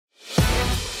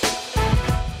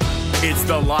It's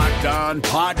the Locked On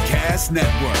Podcast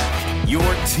Network, your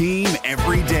team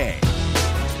every day.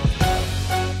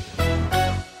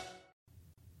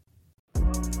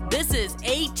 This is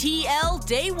ATL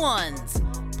Day Ones,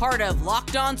 part of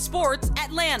Locked On Sports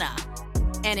Atlanta.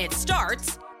 And it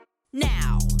starts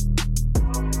now.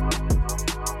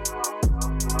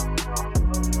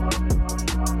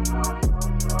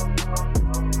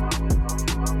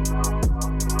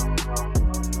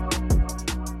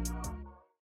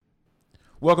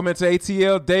 Welcome into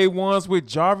ATL Day Ones with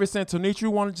Jarvis and Tenitra. We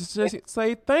wanted to just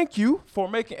say thank you for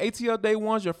making ATL Day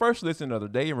Ones your first listen of the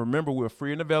day. And remember, we're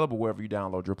free and available wherever you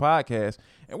download your podcast.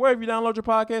 And wherever you download your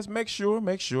podcast, make sure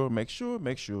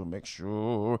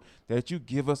that you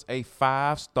give us a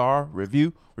 5-star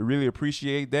review. We really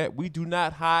appreciate that. We do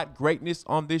not hide greatness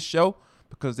on this show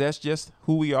because that's just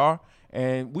who we are.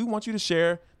 And we want you to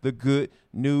share the good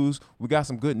news. We got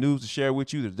some good news to share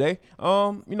with you today.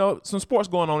 Some sports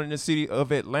going on in the city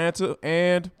of Atlanta,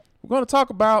 and we're going to talk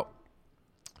about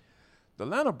the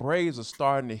Atlanta Braves are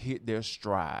starting to hit their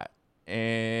stride.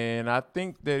 And I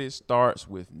think that it starts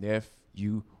with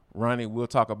nephew Ronald. We'll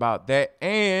talk about that.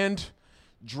 And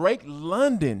Drake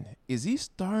London, is he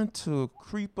starting to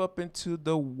creep up into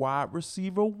the wide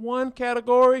receiver 1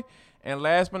 category? And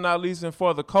last but not least, and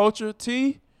for the culture,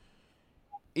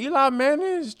 Eli Manning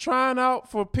is trying out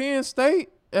for Penn State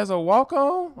as a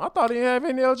walk-on. I thought he didn't have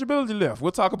any eligibility left.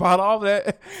 We'll talk about all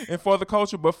that and for the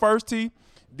culture. But first,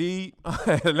 the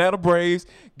Atlanta Braves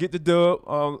get the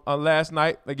dub last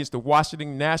night against the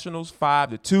Washington Nationals,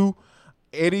 5-2.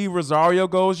 Eddie Rosario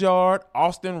goes yard.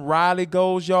 Austin Riley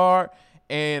goes yard.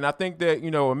 And I think that,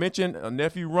 I mentioned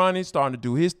nephew Ronnie starting to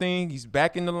do his thing. He's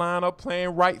back in the lineup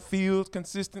playing right field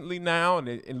consistently now, and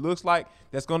it looks like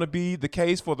that's going to be the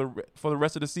case for the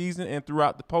rest of the season and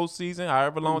throughout the postseason,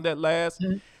 however long that lasts.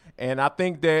 Mm-hmm. And I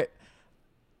think that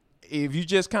if you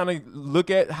just kind of look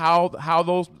at how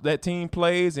that team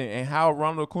plays and how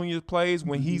Ronald Acuna plays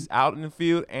when he's out in the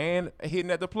field and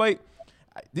hitting at the plate,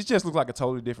 this just looks like a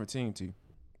totally different team to you.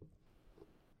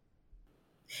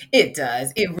 It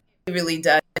does. It really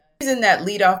does. He's in that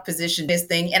leadoff position, this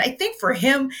thing. And I think for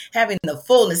him having the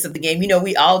fullness of the game,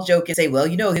 we all joke and say, well,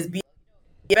 his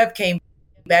BF came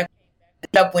back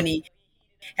up when he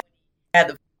had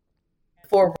the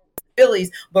 4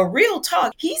 Phillies. But real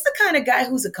talk, he's the kind of guy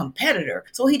who's a competitor.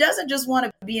 So he doesn't just want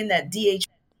to be in that DH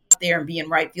there and be in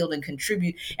right field and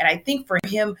contribute. And I think for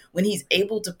him, when he's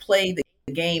able to play the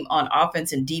game on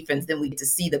offense and defense, then we get to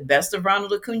see the best of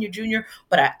Ronald Acuna Jr.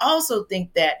 But I also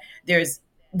think that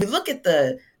we look at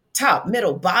the top,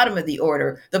 middle, bottom of the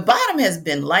order. The bottom has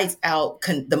been lights out,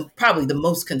 probably the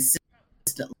most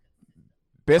consistent.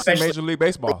 Best in Major League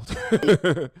Baseball.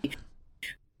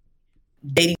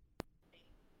 They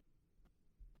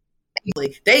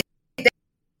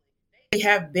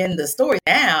have been the story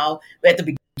now. At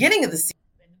the beginning of the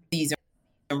season,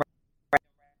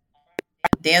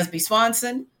 Dansby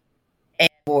Swanson and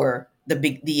for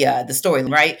the story,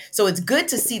 right? So it's good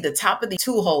to see the top of the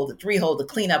 2-hole, the 3-hole, the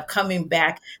cleanup coming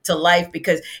back to life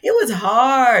because it was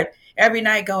hard every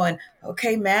night going,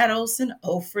 okay, Matt Olson,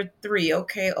 0 for 3,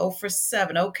 okay, 0 for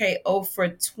 7, okay, 0 for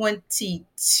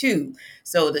 22.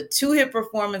 So the 2-hit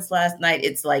performance last night,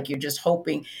 it's like you're just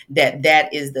hoping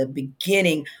that is the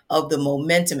beginning of the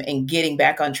momentum and getting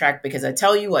back on track because I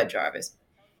tell you what, Jarvis,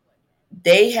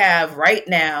 they have right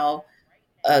now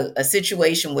a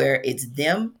situation where it's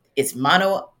them. It's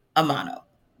mano a mano,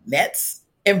 Mets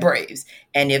and Braves.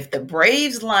 And if the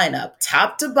Braves lineup,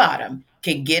 top to bottom,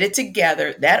 can get it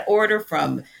together, that order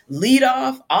from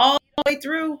leadoff all the way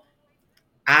through,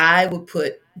 I would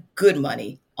put good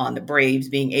money on the Braves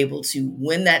being able to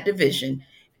win that division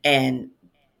and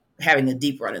having a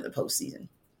deep run in the postseason.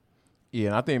 Yeah,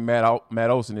 and I think Matt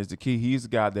Olson is the key. He's the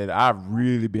guy that I've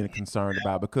really been concerned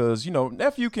about because,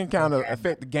 nephew can kind of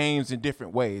affect the games in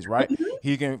different ways, right? Mm-hmm.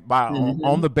 He can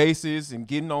on the bases and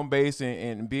getting on base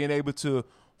and being able to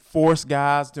force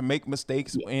guys to make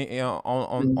mistakes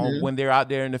on when they're out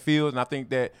there in the field. And I think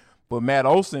that, but Matt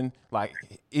Olson,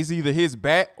 is either his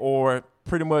bat or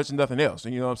pretty much nothing else.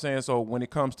 And you know what I'm saying? So when it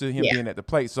comes to him being at the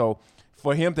plate, so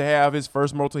for him to have his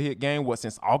first multi-hit game,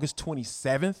 since August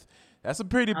 27th, that's a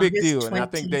pretty big deal. And I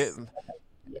think that,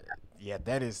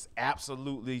 that is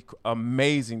absolutely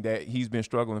amazing that he's been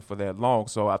struggling for that long.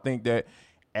 So I think that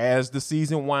as the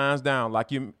season winds down,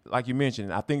 like you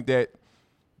mentioned, I think that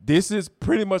this is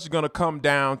pretty much going to come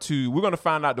down to, we're going to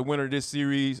find out the winner of this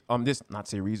series, this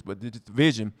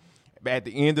division at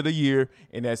the end of the year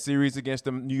in that series against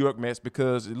the New York Mets,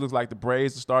 because it looks like the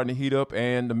Braves are starting to heat up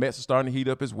and the Mets are starting to heat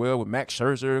up as well, with Max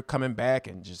Scherzer coming back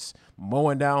and just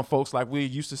mowing down folks like we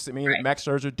used to see Max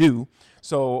Scherzer do.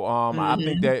 So I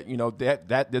think that,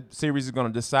 that the series is going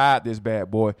to decide this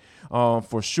bad boy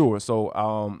for sure.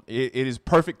 So it is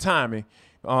perfect timing,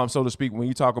 so to speak, when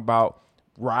you talk about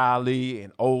Riley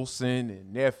and Olsen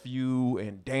and Nephew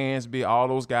and Dansby, all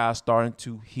those guys starting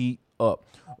to heat up.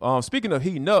 Speaking of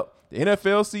heating up, the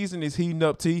NFL season is heating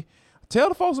up, T. Tell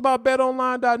the folks about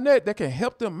betonline.net that can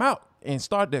help them out and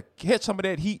start to catch some of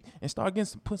that heat and start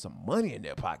putting some money in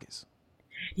their pockets.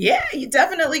 Yeah, you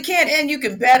definitely can. And you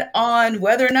can bet on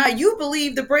whether or not you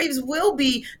believe the Braves will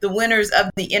be the winners of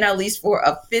the NL East for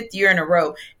a 5th year in a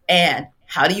row. And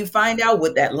how do you find out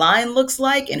what that line looks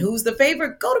like and who's the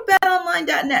favorite? Go to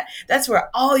betonline.net. That's where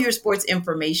all your sports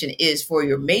information is for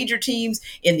your major teams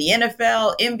in the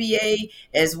NFL, NBA,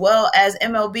 as well as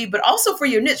MLB, but also for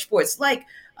your niche sports like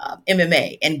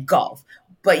MMA and golf.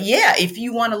 But yeah, if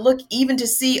you want to look even to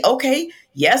see, okay,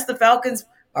 yes, the Falcons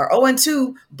are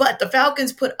 0-2, but the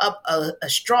Falcons put up a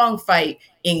strong fight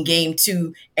in game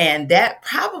 2, and that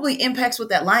probably impacts what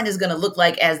that line is going to look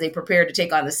like as they prepare to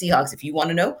take on the Seahawks. If you want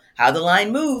to know how the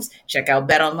line moves, check out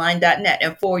betonline.net.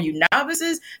 And for you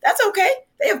novices, that's okay.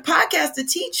 They have podcasts to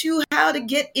teach you how to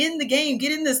get in the game,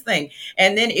 get in this thing.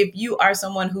 And then if you are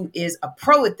someone who is a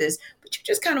pro at this, but you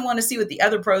just kind of want to see what the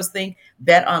other pros think,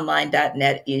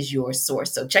 betonline.net is your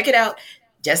source. So check it out.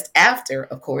 Just after,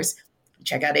 of course,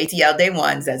 check out ATL Day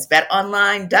Ones. That's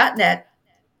betonline.net.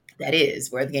 That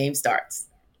is where the game starts.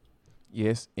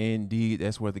 Yes, indeed.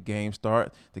 That's where the game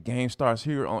starts. The game starts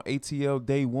here on ATL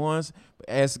Day Ones.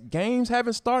 As games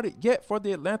haven't started yet for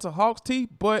the Atlanta Hawks, T,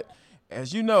 but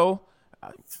as you know,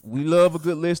 we love a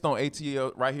good list on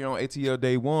ATL right here on ATL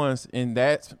Day Ones, and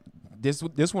that's this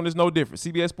one is no different.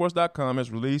 CBSSports.com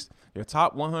has released their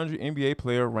top 100 NBA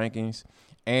player rankings,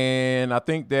 and I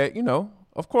think that,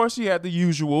 of course, you have the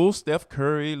usual Steph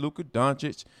Curry, Luka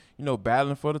Doncic,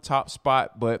 battling for the top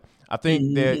spot. But I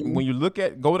think that when you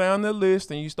go down the list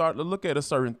and you start to look at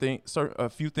a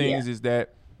few things, is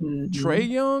that Trae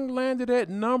Young landed at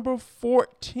number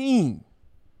 14.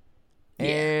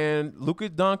 And Luka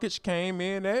Doncic came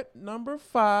in at number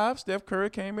 5. Steph Curry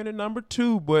came in at number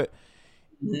 2. But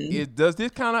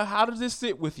how does this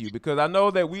sit with you? Because I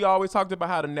know that we always talked about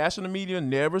how the national media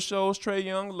never shows Trae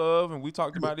Young love, and we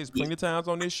talked about this plenty of times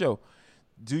on this show.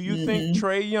 Do you think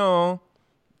Trae Young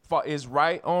is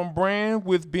right on brand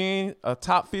with being a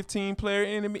top 15 player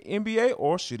in the NBA,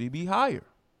 or should he be higher?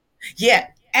 Yeah,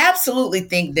 absolutely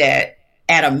think that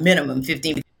at a minimum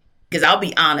 15, because I'll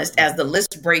be honest, as the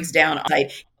list breaks down,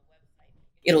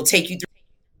 it'll take you through,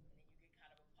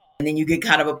 and then you get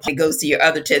kind of it goes to your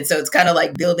other 10. So it's kind of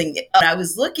like building it up. I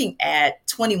was looking at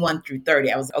 21 through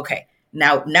 30. I was okay.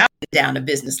 Now down to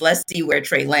business. Let's see where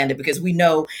Trae landed, because we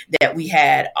know that we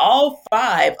had all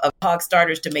 5 of Hawks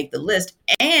starters to make the list,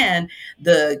 and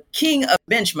the king of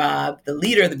bench mob, the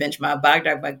leader of the bench mob,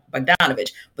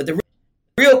 Bogdanovich. But the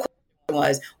real question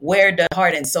was, where does the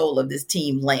heart and soul of this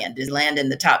team land? Does it land in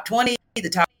the top 20, the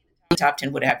top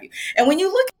 10, what have you? And when you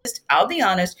look at this, I'll be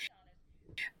honest,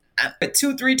 I put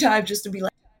 2-3 times just to be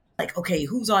like, okay,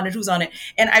 who's on it?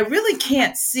 And I really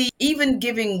can't see, even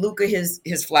giving Luka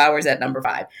his flowers at number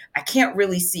 5, I can't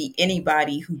really see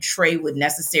anybody who Trae would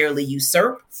necessarily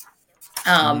usurp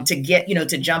to get,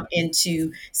 to jump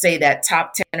into, say, that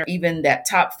top 10 or even that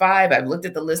top 5. I've looked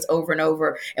at the list over and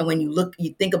over. And when you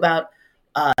think about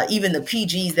even the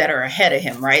PGs that are ahead of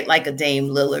him, right? Like a Dame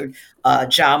Lillard,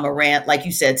 Ja Morant, like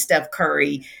you said, Steph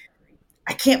Curry.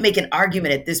 I can't make an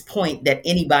argument at this point that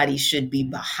anybody should be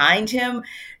behind him.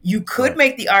 You could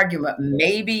make the argument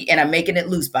maybe, and I'm making it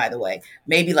loose, by the way,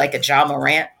 maybe like a Ja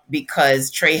Morant,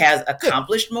 because Trae has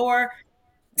accomplished more.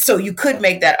 So you could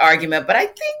make that argument, but I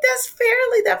think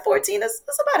that 14 is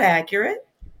about accurate.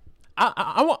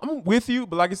 I'm with you,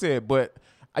 but like I said, but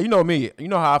you know me, you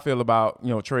know how I feel about,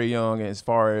 Trae Young as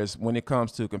far as when it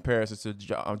comes to comparisons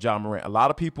to Ja Morant. A lot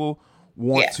of people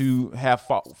want to have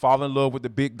fall in love with the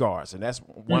big guards, and that's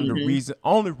one of the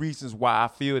only reasons why I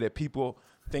feel that people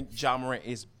think Ja Morant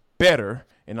is better,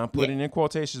 and I'm putting in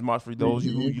quotations marks for those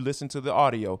who you listen to the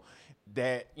audio,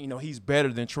 that he's better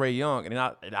than Trae Young, and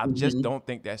I just don't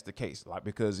think that's the case. Like,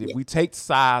 because if we take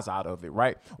size out of it,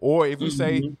 right, or if we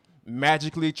say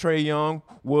magically Trae Young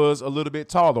was a little bit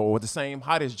taller or the same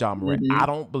height as Ja Morant, I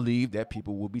don't believe that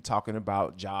people will be talking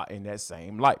about Ja in that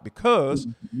same light, because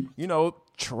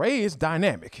Trae is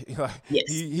dynamic.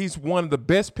 He's one of the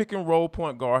best pick and roll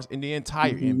point guards in the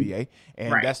entire NBA,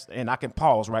 and and I can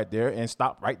pause right there and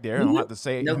stop right there. I don't have to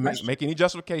say make any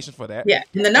justification for that. Yeah,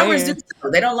 and the numbers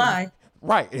they don't lie.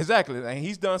 Right, exactly. And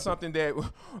he's done something that,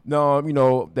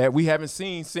 no, that we haven't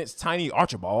seen since Tiny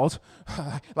Archibald.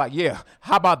 Like, yeah,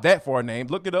 how about that for a name?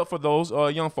 Look it up for those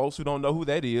young folks who don't know who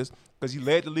that is, because he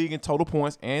led the league in total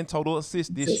points and total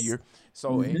assists this year.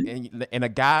 So, and a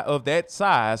guy of that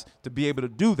size to be able to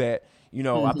do that,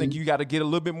 I think you got to get a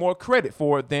little bit more credit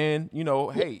for it than,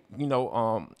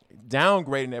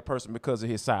 downgrading that person because of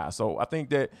his size. So I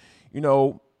think that,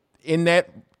 in that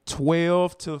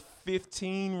 12 to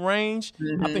 15 range,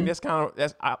 I think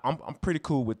I'm pretty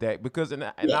cool with that, because and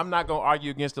I'm not gonna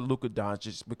argue against the Luka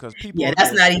Doncic, because people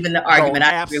that's not even the argument.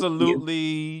 I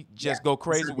absolutely just go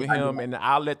crazy with him, and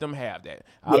I'll let them have that.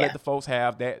 I'll let the folks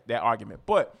have that argument.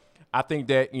 But I think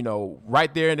that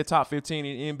right there in the top 15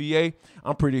 in the NBA,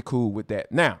 I'm pretty cool with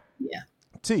that. Now,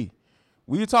 T,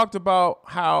 we talked about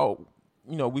how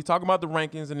we talk about the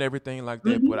rankings and everything like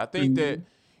that, but I think that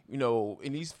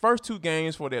in these first two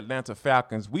games for the Atlanta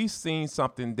Falcons, we've seen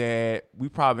something that we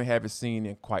probably haven't seen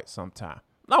in quite some time.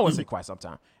 I wouldn't say quite some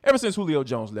time. Ever since Julio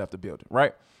Jones left the building,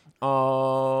 right?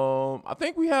 I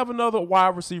think we have another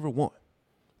wide receiver one.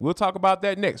 We'll talk about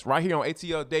that next, right here on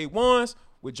ATL Day Ones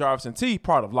with Jarvis and T,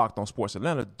 part of Locked On Sports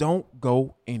Atlanta. Don't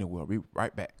go anywhere. We'll be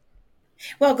right back.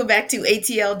 Welcome back to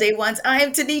ATL Day Ones. I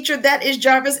am Tenitra, that is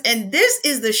Jarvis, and this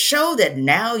is the show that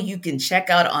now you can check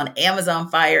out on Amazon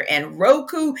Fire and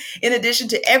Roku, in addition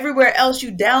to everywhere else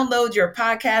you download your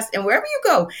podcast. And wherever you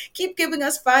go, keep giving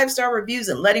us 5-star reviews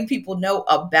and letting people know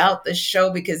about the show,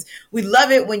 because we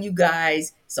love it when you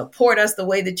guys support us the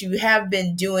way that you have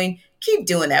been doing. Keep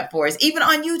doing that for us, even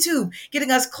on YouTube,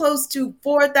 getting us close to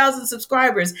 4,000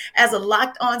 subscribers as a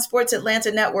Locked On Sports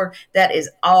Atlanta network. That is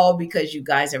all because you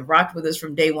guys have rocked with us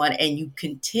from day one, and you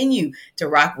continue to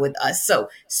rock with us. So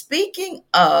speaking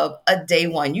of a day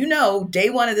one, day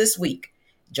one of this week,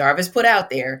 Jarvis put out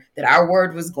there that our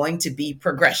word was going to be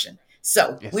progression.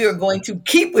 So we are going to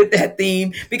keep with that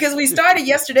theme, because we started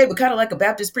yesterday, but kind of like a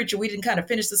Baptist preacher, we didn't kind of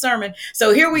finish the sermon.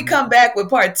 So here we come back with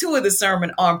part 2 of the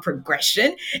sermon on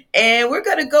progression. And we're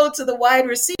going to go to the wide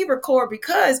receiver core,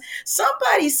 because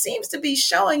somebody seems to be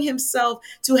showing himself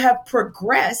to have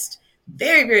progressed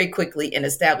very, very quickly and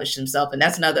established himself. And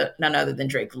that's none other than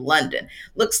Drake London.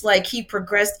 Looks like he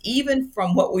progressed even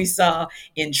from what we saw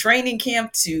in training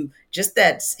camp to just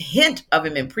that hint of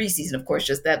him in preseason. Of course,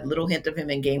 just that little hint of him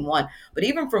in game 1. But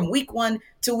even from week 1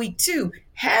 to week 2,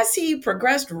 has he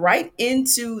progressed right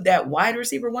into that wide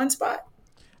receiver 1 spot?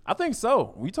 I think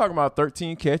so. We talking about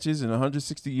 13 catches and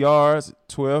 160 yards,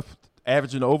 12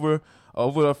 averaging over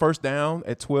a first down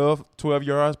at 12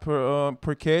 yards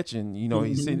per catch. And,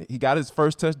 he got his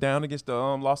first touchdown against the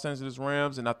Los Angeles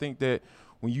Rams. And I think that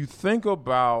when you think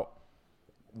about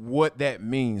what that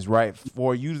means, right,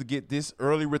 for you to get this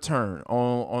early return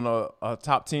on a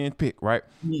top 10 pick, right?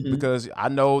 Because I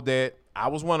know that I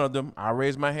was one of them. I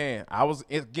raised my hand. I was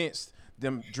against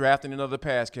them drafting another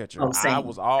pass catcher. I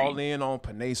was all in on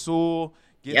Penei Sewell.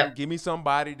 Give me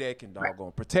somebody that can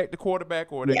doggone protect the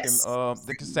quarterback, or that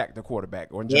can sack the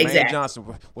quarterback. Or Jermaine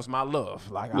Johnson was my love.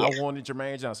 Like, I wanted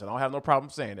Jermaine Johnson. I don't have no problem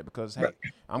saying it, because, hey,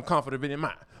 I'm confident in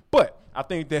mine. But I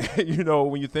think that,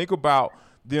 when you think about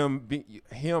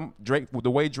Drake,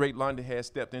 the way Drake London has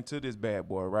stepped into this bad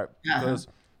boy, right? Because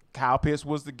Kyle Pitts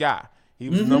was the guy. He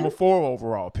was number 4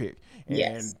 overall pick.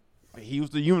 And he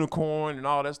was the unicorn and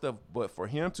all that stuff. But for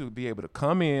him to be able to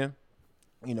come in,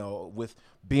 with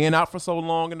being out for so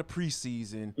long in the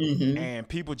preseason, and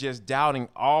people just doubting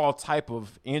all type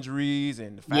of injuries,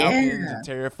 and the Falcons and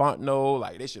Terry Fontenot,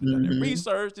 like, they should have done their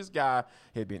research. This guy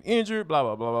had been injured, blah,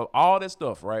 blah, blah, blah, all that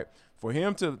stuff, right? For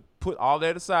him to put all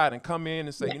that aside and come in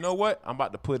and say, you know what, I'm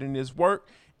about to put in this work,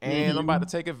 and I'm about to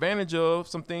take advantage of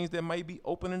some things that may be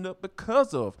opening up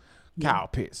because of Kyle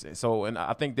Pitts. And so, and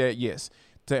I think that,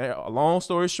 a long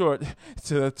story short,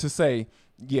 to say,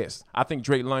 yes, I think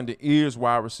Drake London is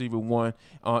wide receiver 1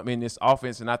 in this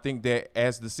offense. And I think that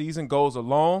as the season goes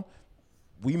along,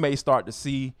 we may start to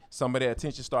see some of that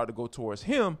attention start to go towards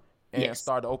him, and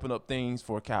start to open up things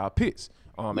for Kyle Pitts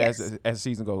as the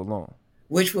season goes along.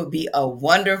 Which would be a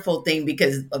wonderful thing,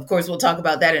 because, of course, we'll talk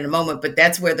about that in a moment, but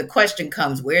that's where the question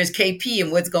comes. Where's KP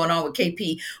and what's going on with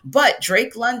KP? But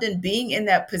Drake London being in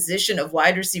that position of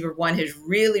wide receiver 1 has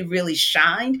really, really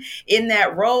shined in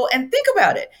that role. And think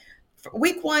about it. For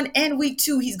week 1 and week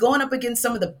 2, he's going up against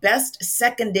some of the best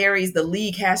secondaries the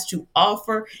league has to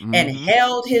offer, and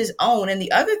held his own. And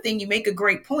the other thing, you make a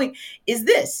great point, is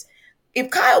this. If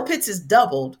Kyle Pitts is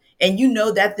doubled, and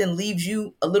that then leaves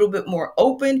you a little bit more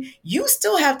open, you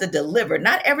still have to deliver.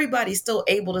 Not everybody's still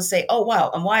able to say, oh, wow,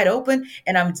 I'm wide open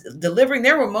and I'm delivering.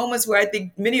 There were moments where I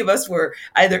think many of us were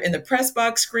either in the press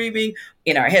box screaming,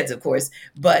 in our heads, of course,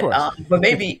 but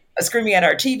maybe screaming at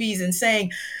our TVs and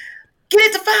saying, Get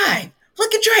it to 5.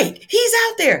 Look at Drake. He's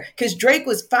out there. Because Drake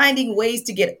was finding ways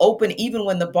to get open even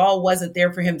when the ball wasn't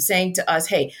there for him, saying to us,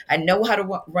 hey, I know how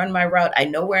to run my route. I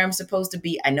know where I'm supposed to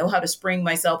be. I know how to spring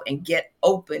myself and get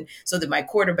open so that my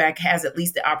quarterback has at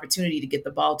least the opportunity to get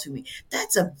the ball to me.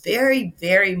 That's a very,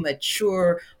 very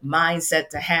mature mindset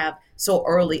to have so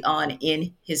early on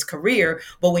in his career.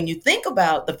 But when you think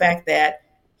about the fact that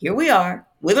here we are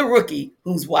with a rookie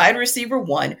who's wide receiver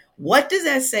 1. What does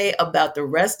that say about the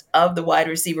rest of the wide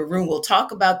receiver room? We'll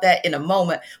talk about that in a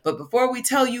moment. But before we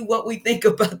tell you what we think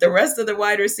about the rest of the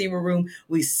wide receiver room,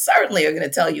 we certainly are going to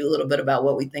tell you a little bit about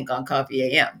what we think on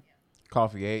Coffee AM.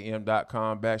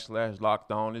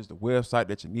 CoffeeAM.com/locked on is the website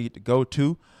that you need to go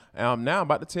to. Now I'm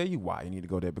about to tell you why you need to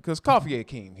go there, because Coffee A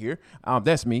came here.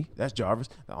 That's me. That's Jarvis.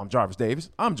 I'm Jarvis Davis.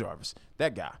 I'm Jarvis,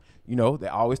 that guy. You know,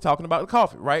 they're always talking about the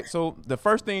coffee, right? So the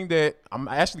first thing that I'm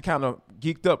actually kind of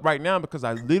geeked up right now, because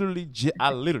I literally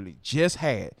just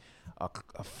had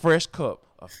a fresh cup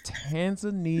of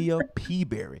Tanzania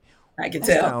Peaberry. I can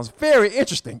That tell. sounds very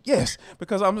interesting. Yes,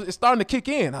 because it's starting to kick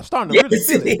in. I'm starting to really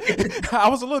feel it. I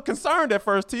was a little concerned at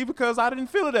first, T, because I didn't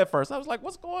feel it at first. I was like,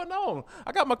 what's going on?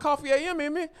 I got my Coffee AM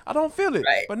in me. I don't feel it.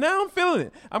 Right. But now I'm feeling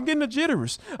it. I'm getting the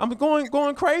jitters. I'm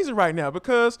going crazy right now,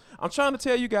 because I'm trying to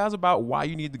tell you guys about why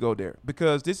you need to go there,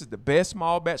 because this is the best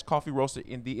small batch coffee roaster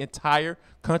in the entire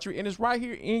country, and it's right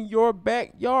here in your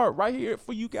backyard, right here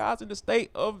for you guys in the state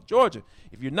of Georgia.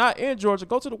 If you're not in Georgia,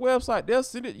 go to the website. They'll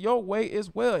send it your way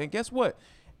as well. And guess what?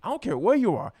 I don't care where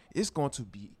you are. It's going to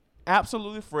be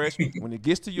absolutely fresh when it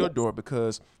gets to your door,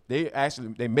 because they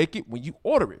make it when you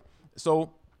order it.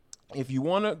 So if you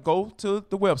want to go to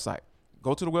the website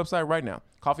right now,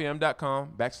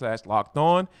 coffeeam.com/locked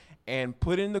on, and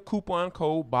put in the coupon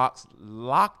code box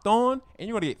locked on, and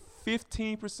you're going to get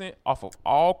 15% off of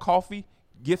all coffee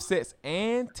gift sets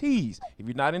and teas. If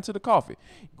you're not into the coffee,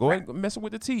 go ahead and mess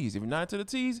with the teas. If you're not into the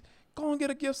teas, go and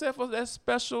get a gift set for that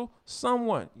special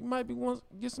someone. You might be want to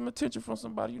get some attention from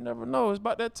somebody. You never know. It's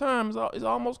about that time. It's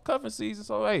almost cuffing season.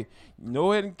 So, hey,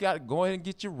 go ahead and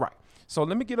get you right. So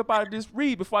let me get up out of this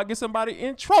read before I get somebody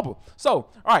in trouble. So,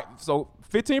 all right. So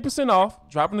 15% off,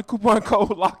 dropping the coupon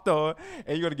code locked on,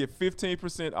 and you're going to get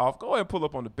 15% off. Go ahead and pull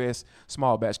up on the best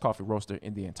small batch coffee roaster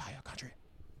in the entire country.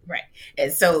 Right.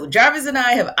 And so Jarvis and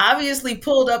I have obviously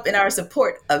pulled up in our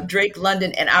support of Drake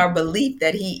London and our belief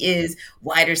that he is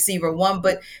wide receiver 1.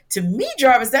 But to me,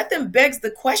 Jarvis, that then begs the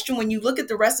question, when you look at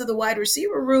the rest of the wide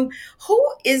receiver room,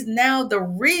 who is now the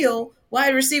real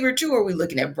wide receiver 2? Are we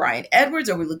looking at Brian Edwards?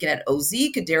 Are we looking at OZ,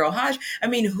 Kadero Hodge? I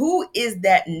mean, who is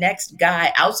that next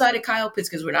guy outside of Kyle Pitts?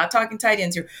 Because we're not talking tight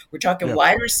ends here. We're talking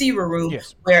wide receiver room,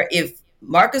 where if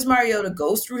Marcus Mariota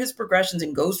goes through his progressions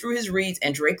and goes through his reads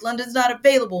and Drake London's not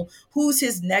available, who's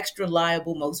his next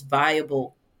reliable, most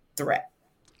viable threat?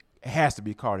 It has to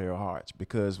be Cardale Hodge,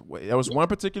 because there was one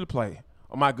particular play.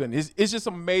 Oh, my goodness. It's just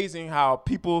amazing how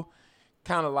people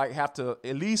kind of like have to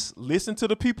at least listen to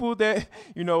the people that,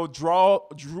 you know, draw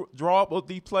up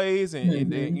these plays.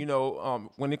 And you know,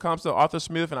 when it comes to Arthur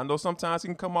Smith, and I know sometimes he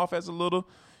can come off as a little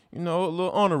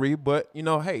ornery, but, you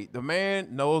know, hey, the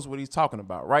man knows what he's talking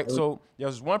about, right? So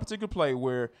there's one particular play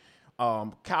where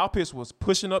Kyle Pitts was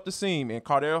pushing up the seam, and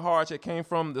Cardale Hodge had came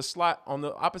from the slot on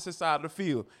the opposite side of the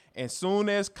field. And soon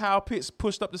as Kyle Pitts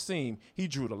pushed up the seam, he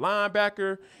drew the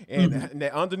linebacker and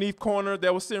that underneath corner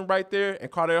that was sitting right there, and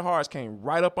Cardale Hodge came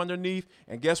right up underneath.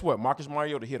 And guess what? Marcus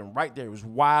Mariota hit him right there. It was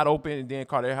wide open, and then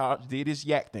Cardale Hodge did his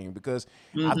yak thing, because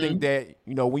I think that,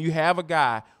 you know, when you have a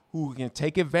guy who can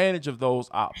take advantage of those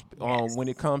ops when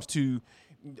it comes to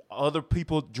other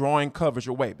people drawing coverage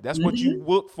away. But that's what you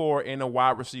look for in a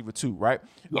wide receiver too, right?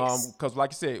 Because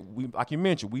like I said, like you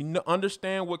mentioned, we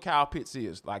understand what Kyle Pitts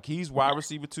is. Like, he's wide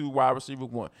receiver 2, wide receiver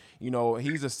 1. You know,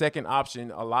 he's a second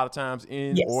option a lot of times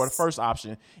or the first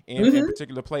option in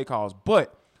particular play calls.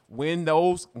 But when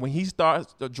he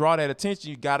starts to draw that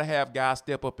attention, you got to have guys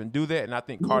step up and do that. And I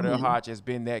think Cardale Hodge has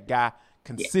been that guy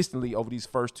consistently over these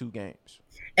first 2 games.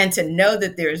 And to know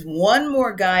that there's one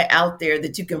more guy out there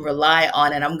that you can rely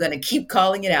on, and I'm going to keep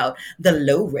calling it out, the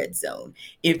low red zone.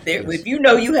 If you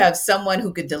know you have someone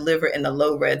who could deliver in the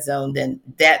low red zone, then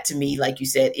that, to me, like you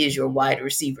said, is your wide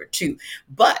receiver 2.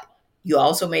 But you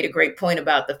also made a great point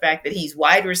about the fact that he's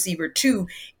wide receiver 2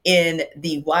 in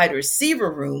the wide receiver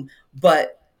room,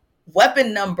 but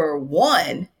weapon number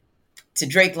 1 to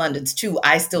Drake London's 2,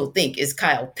 I still think, is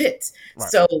Kyle Pitts.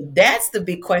 Right. So that's the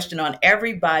big question on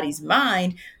everybody's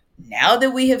mind. Now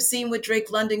that we have seen what Drake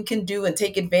London can do and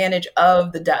take advantage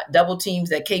of the double teams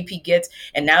that KP gets,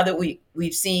 and now that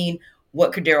we've seen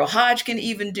what Kadero Hodge can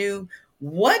even do,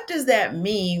 what does that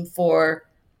mean for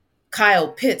Kyle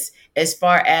Pitts as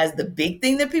far as the big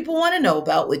thing that people want to know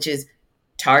about, which is,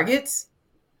 targets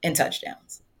and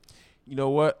touchdowns. You know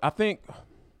what? I think,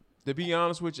 to be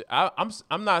honest with you,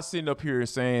 I'm not sitting up here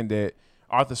saying that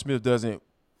Arthur Smith doesn't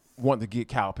want to get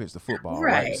Kyle Pitts the football,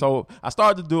 right? So I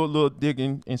started to do a little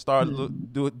digging and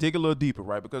dig a little deeper,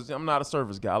 right? Because I'm not a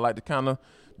service guy. I like to kind of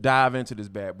dive into this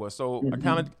bad boy. So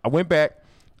I went back.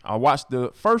 I watched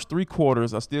the first 3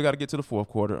 quarters. I still got to get to the fourth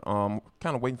quarter.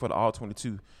 Kind of waiting for the all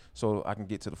 22 so I can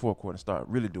get to the fourth quarter and start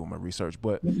really doing my research.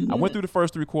 But I went through the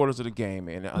first 3 quarters of the game,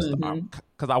 and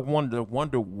because I wonder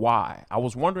why. I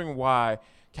was wondering why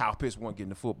Kyle Pitts wasn't getting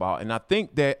the football, and I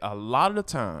think that a lot of the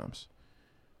times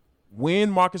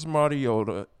when Marcus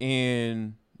Mariota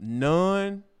in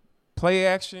non-play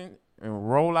action and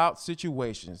rollout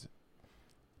situations,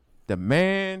 the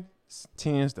man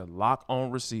tends to lock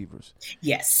on receivers.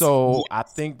 Yes. So I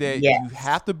think that you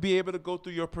have to be able to go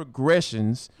through your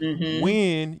progressions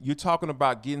when you're talking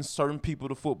about getting certain people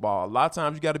to football. A lot of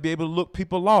times you got to be able to look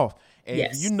people off. And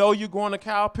if you know you're going to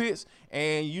Kyle Pitts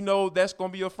and you know that's going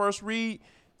to be your first read,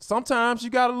 sometimes you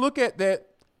got to look at that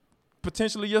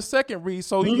potentially your second read.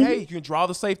 So, you can draw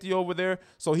the safety over there.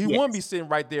 So he won't be sitting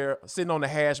right there, sitting on the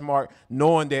hash mark,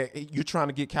 knowing that you're trying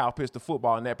to get Kyle Pitts the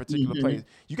football in that particular play.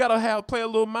 You got to play a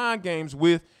little mind games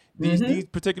with these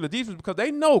particular defenses because they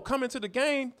know coming to the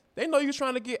game, they know you're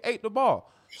trying to get 8 the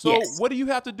ball. So what do you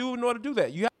have to do in order to do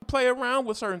that? You have to play around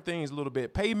with certain things a little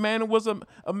bit. Peyton Manning was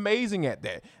amazing at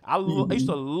that. I used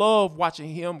to love watching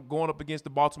him going up against the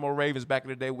Baltimore Ravens back in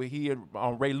the day with he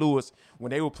and Ray Lewis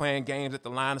when they were playing games at the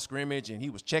line of scrimmage and he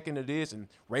was checking to this and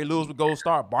Ray Lewis would go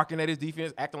start barking at his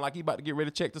defense, acting like he about to get ready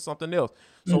to check to something else.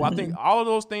 So I think all of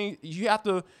those things, you have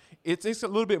to – it's a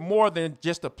little bit more than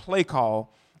just a play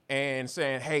call and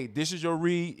saying, hey, this is your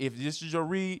read. If this is your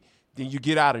read – then you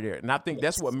get out of there. And I think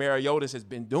that's what Mariota has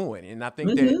been doing. And I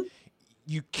think that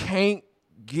you can't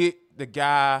get the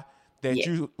guy that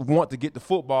you want to get the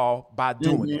football by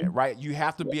doing that, right? You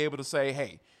have to be able to say,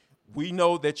 hey, we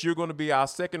know that you're going to be our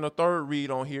second or third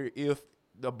read on here if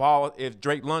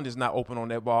Drake London's not open on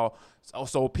that ball.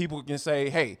 So people can say,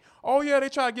 hey, oh, yeah, they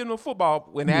try to get him the football.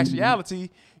 When in actuality,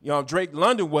 Drake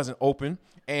London wasn't open.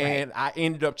 And I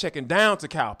ended up checking down to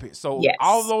Kyle Pitts. So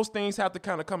all those things have to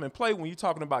kind of come in play when you're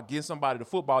talking about getting somebody the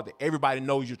football that everybody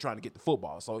knows you're trying to get the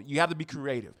football. So you have to be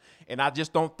creative. And I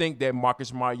just don't think that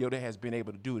Marcus Mariota has been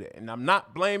able to do that. And I'm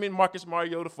not blaming Marcus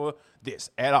Mariota for this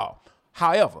at all.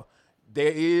 However,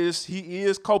 he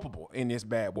is culpable in this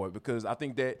bad boy because I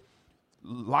think that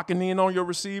locking in on your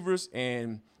receivers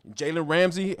and Jalen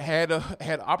Ramsey had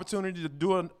an opportunity to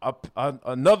do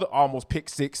another almost pick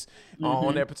six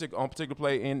on particular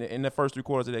play in the first 3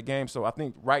 quarters of that game. So I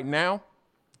think right now,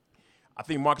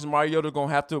 Marcus Mariota going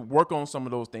to have to work on some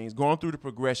of those things, going through the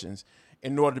progressions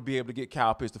in order to be able to get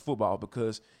Kyle Pitts to football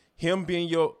because him being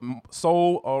your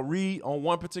sole read on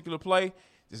one particular play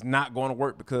is not going to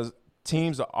work because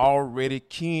teams are already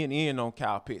keying in on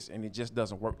Kyle Pitts, and it just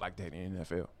doesn't work like that in the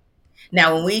NFL.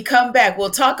 Now, when we come back, we'll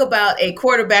talk about a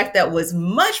quarterback that was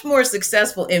much more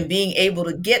successful in being able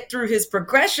to get through his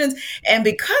progressions. And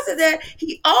because of that,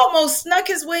 he almost snuck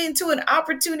his way into an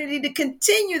opportunity to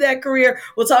continue that career.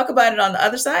 We'll talk about it on the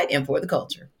other side and For the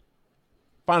Culture.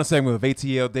 Final segment of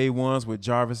ATL Day Ones with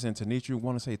Jarvis and Tenitra. We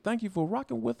want to say thank you for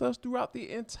rocking with us throughout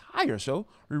the entire show.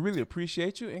 We really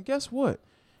appreciate you. And guess what?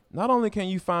 Not only can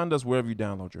you find us wherever you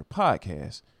download your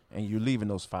podcast, and you're leaving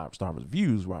those 5-star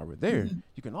reviews while we're there,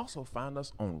 you can also find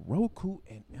us on Roku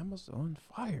and Amazon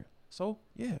Fire. So,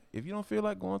 yeah, if you don't feel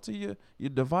like going to your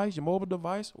device, your mobile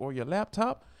device, or your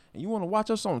laptop, and you want to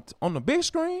watch us on the big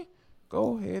screen,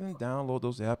 go ahead and download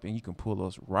those apps, and you can pull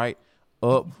us right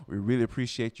up. We really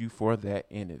appreciate you for that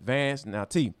in advance. Now,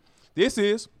 T, this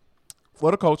is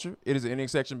For the Culture. It is an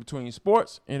intersection between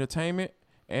sports, entertainment,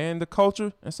 and the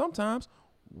culture, and sometimes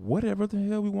whatever the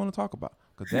hell we want to talk about.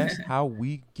 Because that's how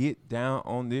we get down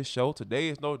on this show. Today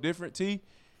is no different, T.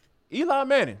 Eli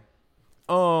Manning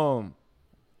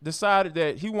decided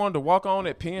that he wanted to walk on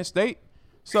at Penn State.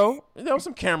 So there were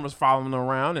some cameras following him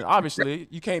around. And obviously,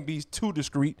 you can't be too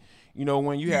discreet,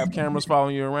 when you have cameras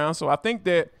following you around. So I think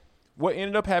that what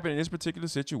ended up happening in this particular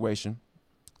situation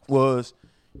was,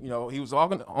 he was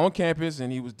walking on campus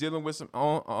and he was dealing with some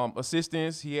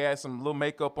assistants. He had some little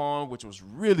makeup on, which was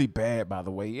really bad, by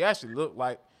the way. He actually looked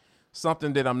like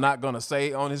something that I'm not going to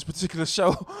say on this particular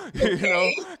show,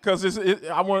 because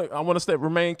I want to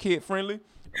remain kid friendly.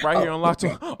 right here on Locked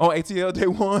On ATL Day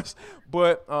Ones.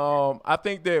 But I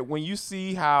think that when you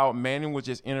see how Manning was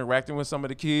just interacting with some of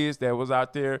the kids that was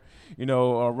out there,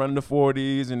 running the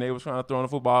 40s and they was trying to throw the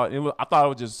football, I thought it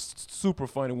was just super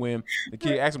funny when the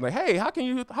kid asked him, like, hey,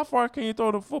 how far can you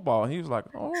throw the football? And he was like,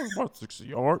 about 60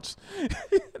 yards.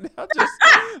 I just,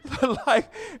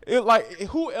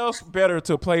 who else better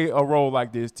to play a role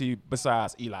like this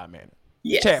besides Eli Manning?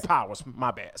 Yes. Chad Powers,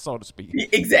 my bad, so to speak.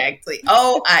 Exactly.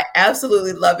 Oh, I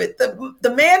absolutely love it.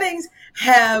 The Mannings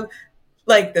have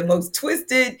like the most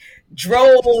twisted,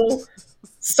 droll,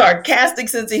 sarcastic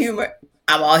sense of humor.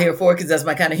 I'm all here for it because that's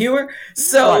my kind of humor.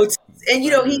 So, right. And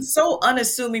he's so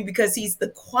unassuming because he's the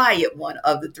quiet one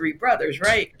of the three brothers,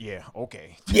 right? Yeah,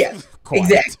 okay. Yeah,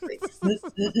 exactly.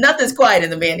 Nothing's quiet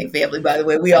in the Manning family, by the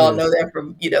way. We all know that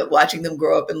from, watching them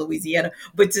grow up in Louisiana.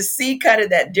 But to see kind of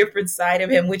that different side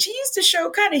of him, which he used to show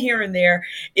kind of here and there,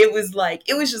 it was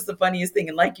just the funniest thing.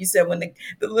 And like you said, when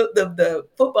the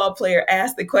football player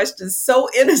asked the question so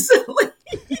innocently,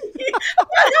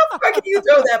 how far can you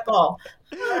throw that ball?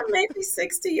 Maybe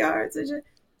 60 yards.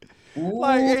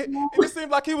 Like it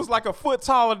seemed like he was like a foot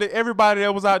taller than everybody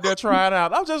that was out there trying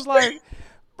out. I was just like,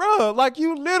 bro, like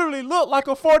you literally look like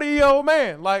a 40-year-old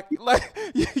man. Like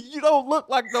you don't look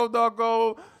like no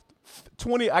doggone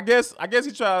 20. I guess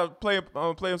he tried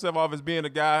to play himself off as being a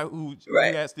guy who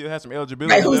still has some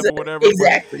eligibility left or whatever.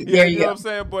 Exactly. But, you know what I'm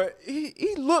saying? But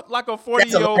he looked like a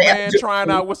 40-year-old man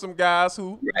trying out with some guys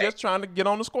who just trying to get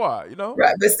on the squad.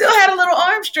 Right, but still had a little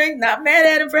arm strength. Not mad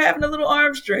at him for having a little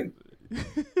arm strength.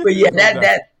 But yeah,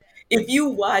 that if you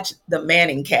watch the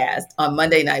Manning cast on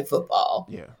Monday Night Football,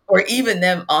 or even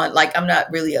them on, like, I'm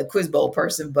not really a quiz bowl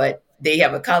person, but they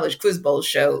have a college quiz bowl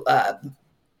show,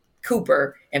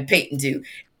 Cooper and Peyton do.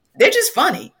 They're just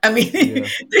funny. I mean,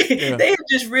 they have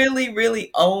just really,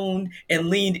 really owned and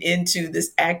leaned into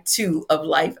this act 2 of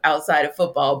life outside of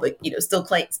football, but, still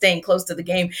staying close to the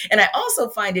game. And I also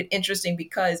find it interesting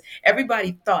because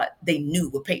everybody thought they knew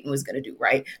what Peyton was going to do,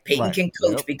 right? Peyton can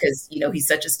coach because, he's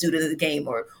such a student of the game,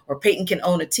 or Peyton can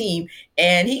own a team.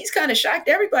 And he's kind of shocked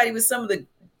everybody with some of the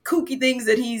kooky things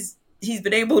that he's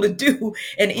been able to do.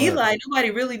 And Eli,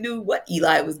 nobody really knew what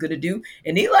Eli was going to do.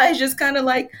 And Eli's just kind of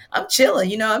like, I'm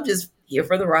chilling, I'm just here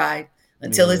for the ride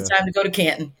until it's time to go to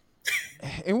Canton.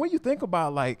 And when you think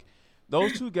about, like,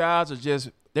 those two guys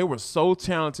they were so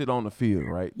talented on the field,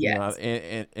 right? Yes.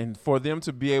 And for them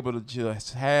to be able to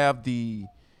just have the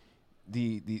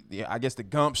I guess the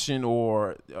gumption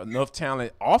or enough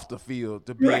talent off the field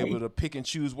to be able to pick and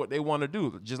choose what they want to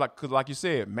do. Just because like you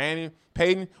said, Manning,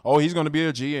 Peyton, he's going to be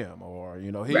a GM, or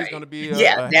he's going to be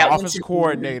an offensive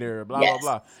coordinator, blah blah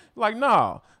blah. Like,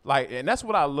 no, and that's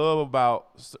what I love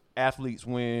about athletes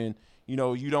when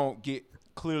you don't get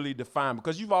clearly defined,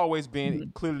 because you've always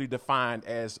been clearly defined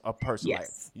as a person. Like,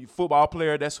 you football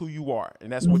player, that's who you are,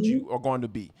 and that's what you are going to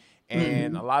be.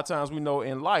 And a lot of times we know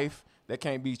in life that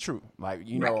can't be true. Like,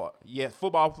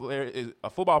 football player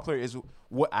is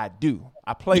what I do.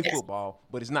 I play football,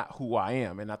 but it's not who I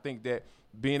am. And I think that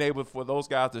being able for those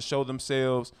guys to show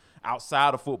themselves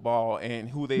outside of football and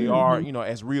who they are,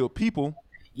 as real people,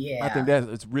 I think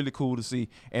it's really cool to see.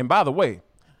 And by the way,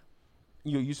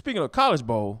 you speaking of College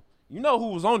Bowl, who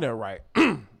was on there, right?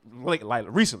 like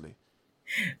recently.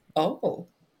 Oh,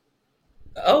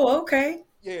 okay.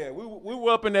 Yeah, we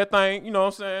were up in that thing, you know what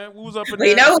I'm saying? We was up in there.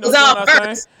 We know who's on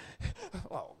first.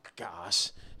 Oh,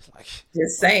 gosh. Like,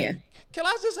 just saying. Can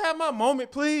I just have my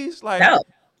moment, please? Like, no,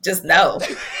 just no.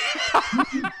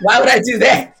 Why would I do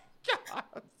that?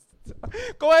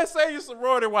 Go ahead and say your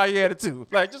sorority while you're at it, too.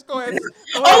 Like, just go ahead.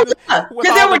 Because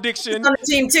there were addiction on the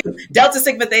team, too. Delta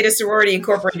Sigma Theta Sorority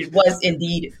Incorporated was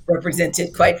indeed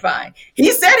represented quite fine.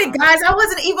 He said it, guys. I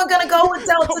wasn't even going to go with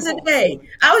Delta today.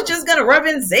 I was just going to rub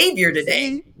in Xavier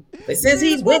today. But since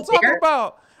he went there.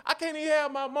 I can't even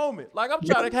have my moment. Like, I'm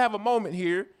trying to have a moment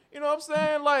here. You know what I'm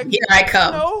saying? Like, here I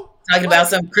come. Talking about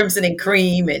some crimson and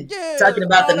cream and talking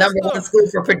about the number one school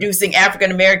for producing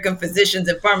African-American physicians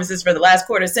and pharmacists for the last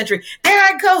quarter century. There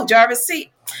I go, Jarvis. See,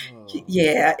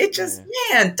 it just,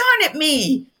 man, darn it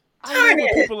me. I live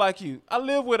with people like you. I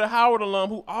live with a Howard alum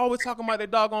who always talking about their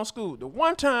doggone school. The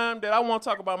one time that I want to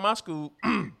talk about my school,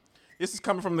 this is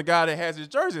coming from the guy that has his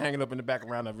jersey hanging up in the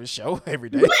background of his show every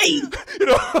day. Right.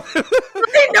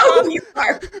 They know who you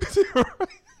are.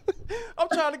 I'm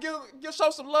trying to show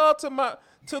some love to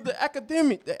the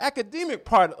academic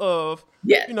part of,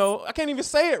 I can't even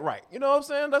say it right. You know what I'm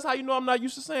saying? That's how you know I'm not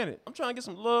used to saying it. I'm trying to get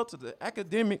some love to the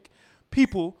academic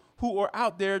people who are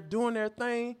out there doing their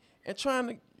thing and trying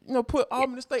to, put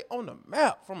Albany State on the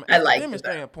map from an academic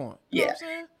standpoint. You know what I'm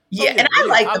saying? So, Yeah, and I yeah,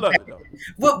 like I the love fact, it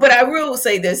though. but I will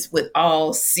say this with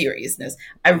all seriousness.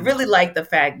 I really like the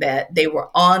fact that they were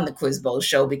on the Quiz Bowl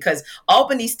show because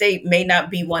Albany State may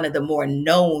not be one of the more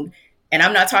known, and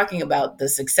I'm not talking about the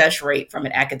success rate from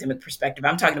an academic perspective.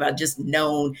 I'm talking about just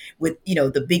known with,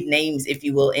 the big names, if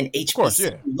you will, in Of course,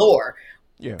 HBC yeah. lore.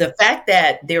 Yeah. The fact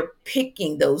that they're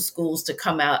picking those schools to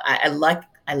come out, I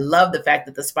love the fact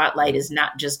that the spotlight is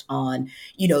not just on,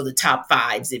 the top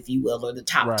fives, if you will, or the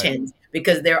top Right. tens,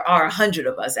 because there are 100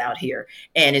 of us out here.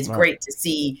 And it's Right. great to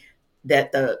see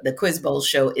that the Quiz Bowl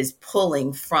show is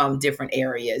pulling from different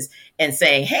areas and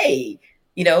saying, hey,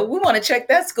 we want to check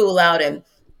that school out. And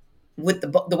with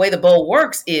the way the bowl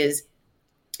works is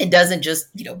it doesn't just,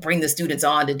 bring the students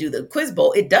on to do the Quiz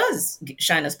Bowl. It does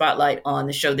shine a spotlight on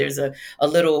the show. There's a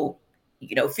little,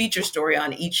 feature story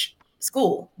on each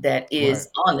school that Right. is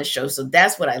on the show. So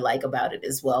that's what I like about it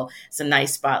as well. It's a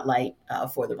nice spotlight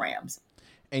for the Rams.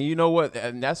 And you know what?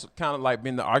 And that's kind of like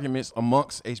been the arguments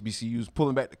amongst HBCUs,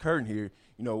 pulling back the curtain here.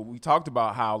 We talked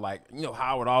about how, like,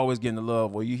 Howard always getting the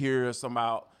love, or you hear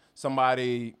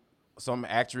somebody, some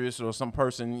actress or some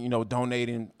person,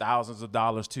 donating thousands of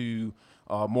dollars to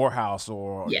Morehouse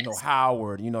or, Yes.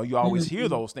 Howard. You always hear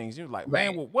those things. You're like, man,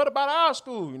 Right. well, what about our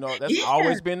school? That's Yeah.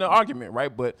 always been the argument,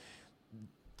 right? But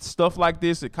stuff like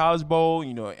this at College Bowl,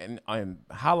 and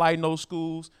highlighting those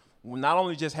schools, not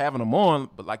only just having them on,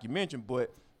 but like you mentioned,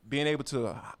 but being able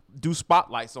to do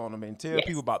spotlights on them and tell Yes.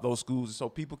 people about those schools so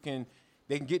people can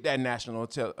get that national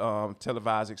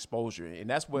televised exposure. And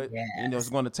that's what it's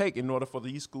going to take in order for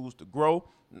these schools to grow.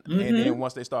 And then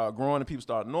once they start growing and people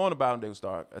start knowing about them, they will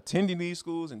start attending these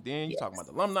schools. And then you talk about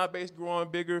the alumni base growing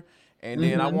bigger. And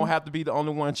then I won't have to be the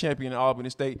only one champion in Albany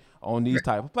State on these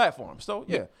type of platforms. So,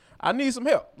 I need some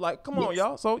help. Like, come on,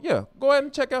 y'all. So, go ahead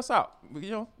and check us out. We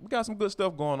got some good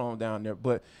stuff going on down there.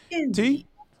 But, T,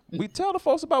 we tell the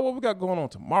folks about what we got going on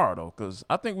tomorrow, though, because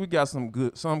I think we got some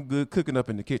good cooking up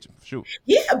in the kitchen, for sure.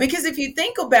 Yeah, because if you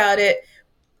think about it,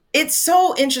 it's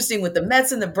so interesting with the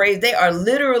Mets and the Braves. They are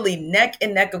literally neck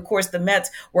and neck. Of course, the Mets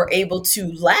were able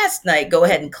to last night go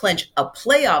ahead and clinch a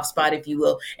playoff spot, if you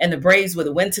will. And the Braves, with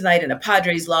a win tonight and a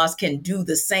Padres loss, can do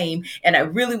the same. And I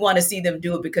really want to see them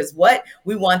do it because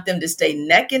we want them to stay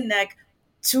neck and neck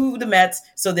to the Mets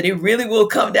so that it really will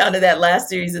come down to that last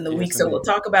series in the week. So we'll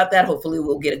talk about that. Hopefully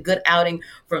we'll get a good outing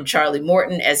from Charlie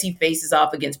Morton as he faces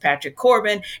off against Patrick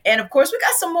Corbin. And of course, we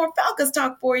got some more Falcons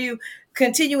talk for you.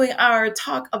 Continuing our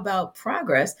talk about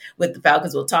progress with the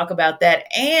Falcons. We'll talk about that.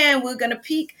 And we're going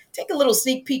to take a little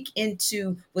sneak peek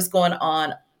into what's going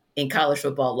on in college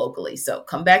football locally. So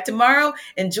come back tomorrow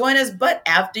and join us. But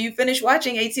after you finish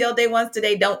watching ATL Day Ones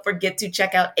today, don't forget to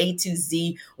check out A to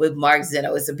Z with Mark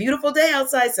Zeno. It's a beautiful day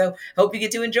outside, so hope you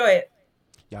get to enjoy it.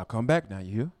 Y'all come back now,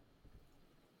 you hear?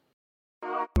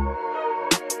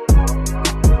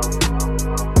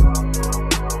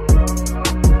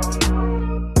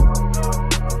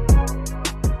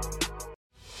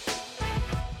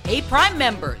 Hey, Prime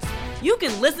members, you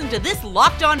can listen to this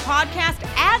Locked On podcast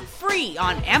ad-free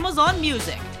on Amazon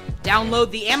Music. Download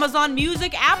the Amazon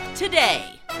Music app today.